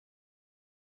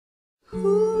You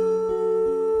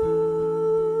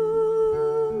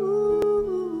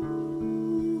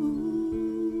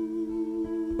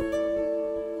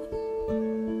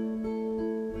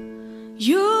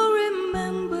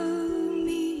remember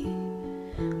me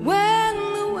when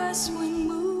the west wind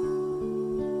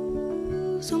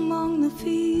moves among the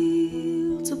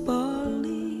fields of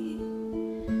barley.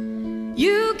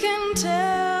 You can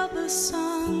tell the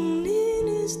sun in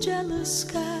his jealous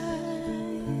sky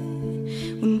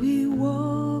when we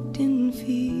walked in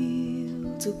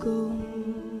fields of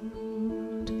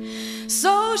gold.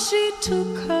 So she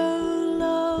took her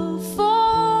love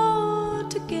for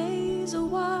to gaze a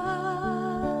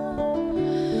while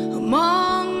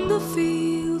among the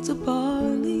fields of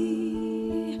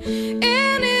barley.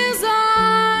 In his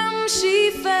arms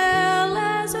she fell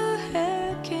as her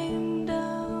hair came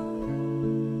down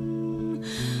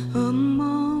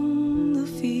among the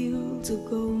fields of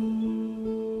gold.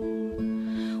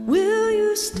 Will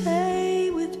you stay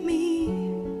with me?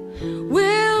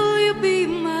 Will you be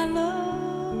my love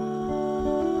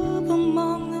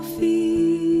among the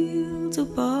fields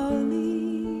of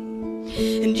barley?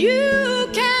 And you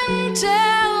can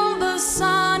tell the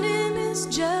sun in his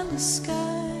jealous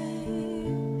sky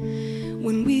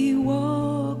when we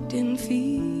walked in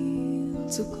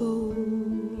fields of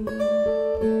gold.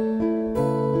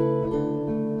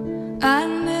 I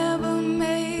never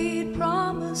made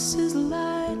promises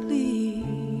lightly,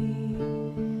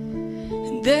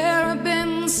 and there have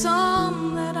been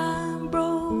some that I've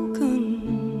broken,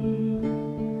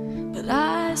 but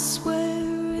I swear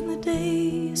in the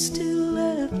days still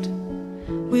left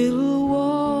we'll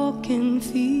walk in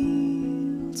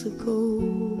fields of gold.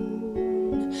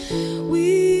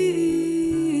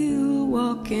 We'll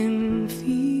walk in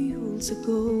fields of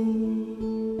gold.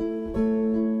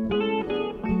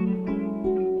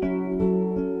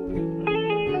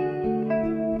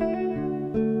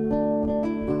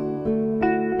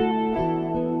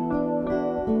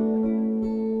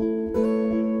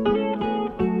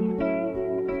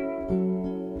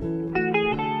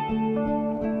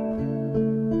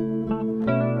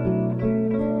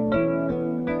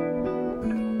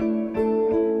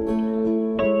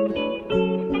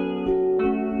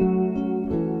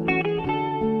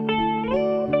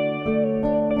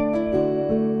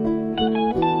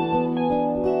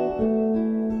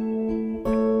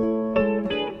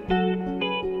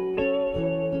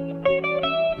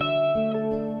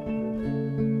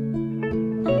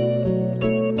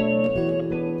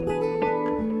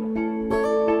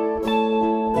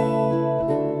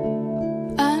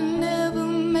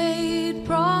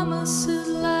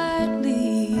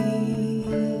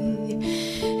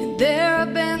 There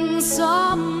have been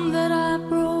some that I've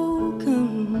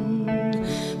broken,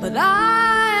 but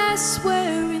I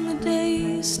swear in the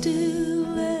days still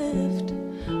left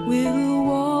we'll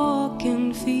walk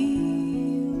in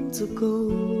fields of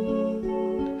gold.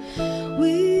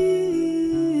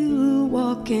 We'll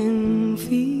walk in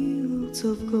fields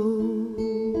of gold.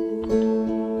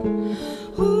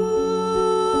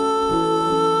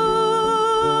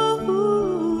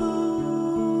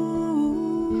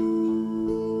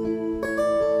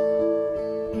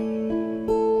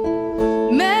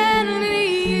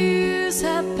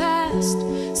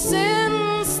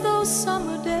 Since those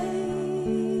summer days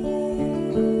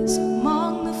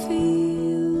among the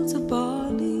fields of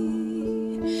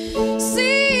barley,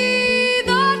 see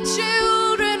the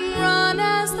children run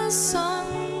as the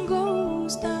sun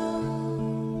goes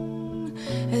down,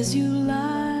 as you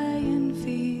lie in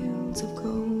fields of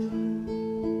gold.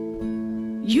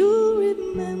 You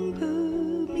remember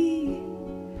me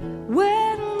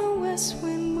when the west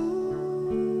wind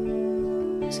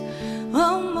moves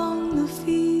among the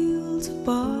fields of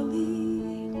barley.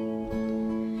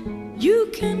 You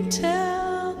can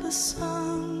tell the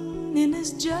sun in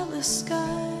his jealous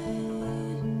sky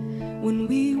when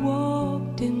we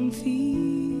walked in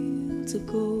fields of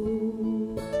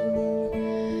gold.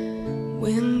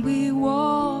 When we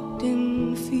walked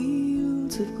in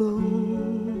fields of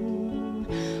gold.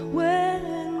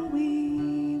 When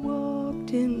we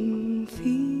walked in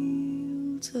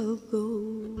fields of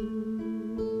gold.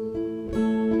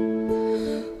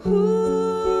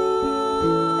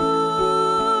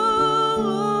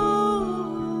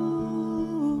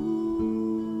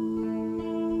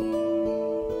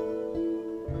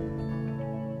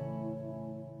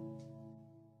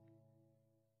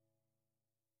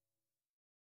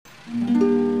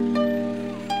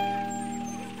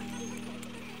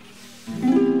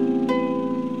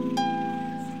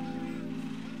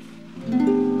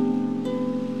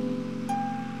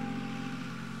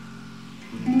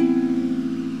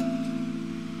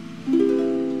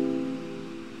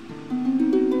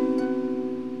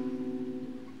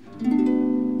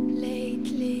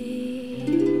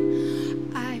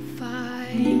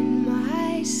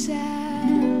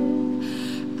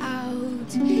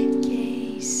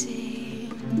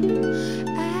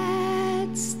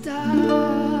 at stars,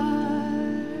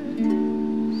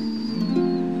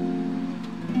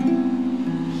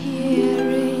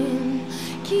 hearing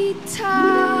guitars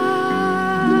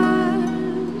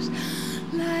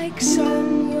like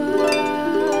someone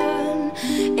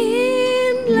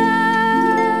in love.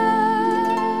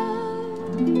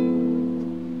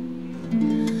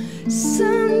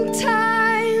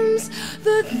 Sometimes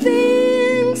the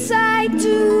things I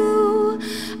do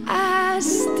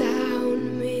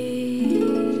astound me.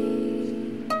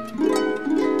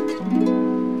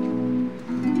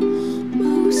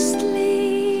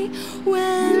 Mostly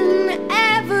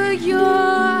whenever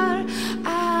you're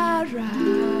around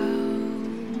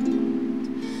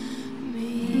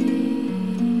me.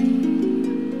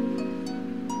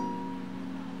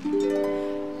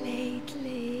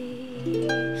 Lately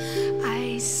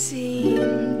I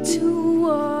seem to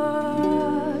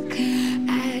walk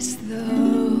as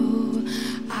though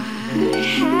I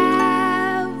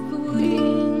have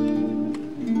wings,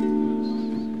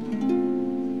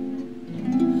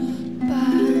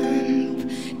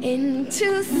 bump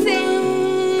into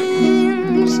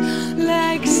things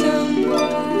like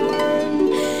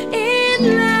someone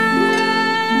in love.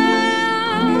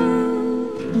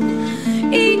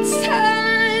 Each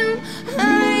time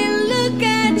I look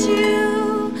at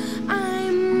you,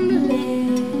 I'm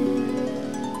lit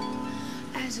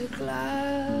as a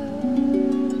cloud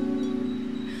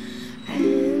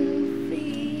and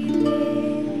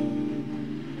feeling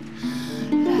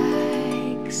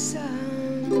like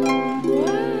someone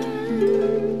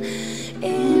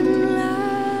in love.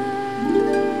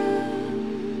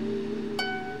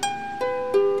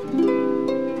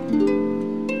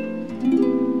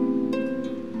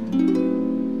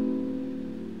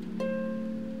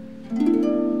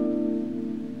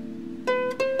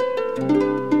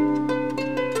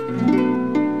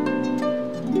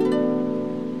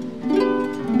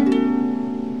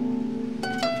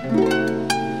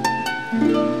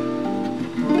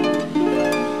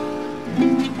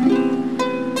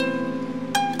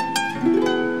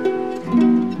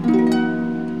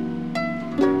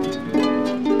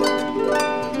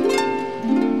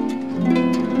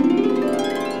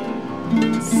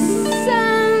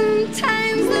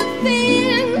 Sometimes the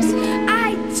things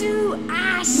I do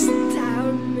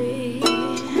astound me.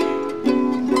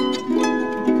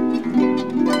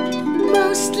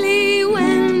 Mostly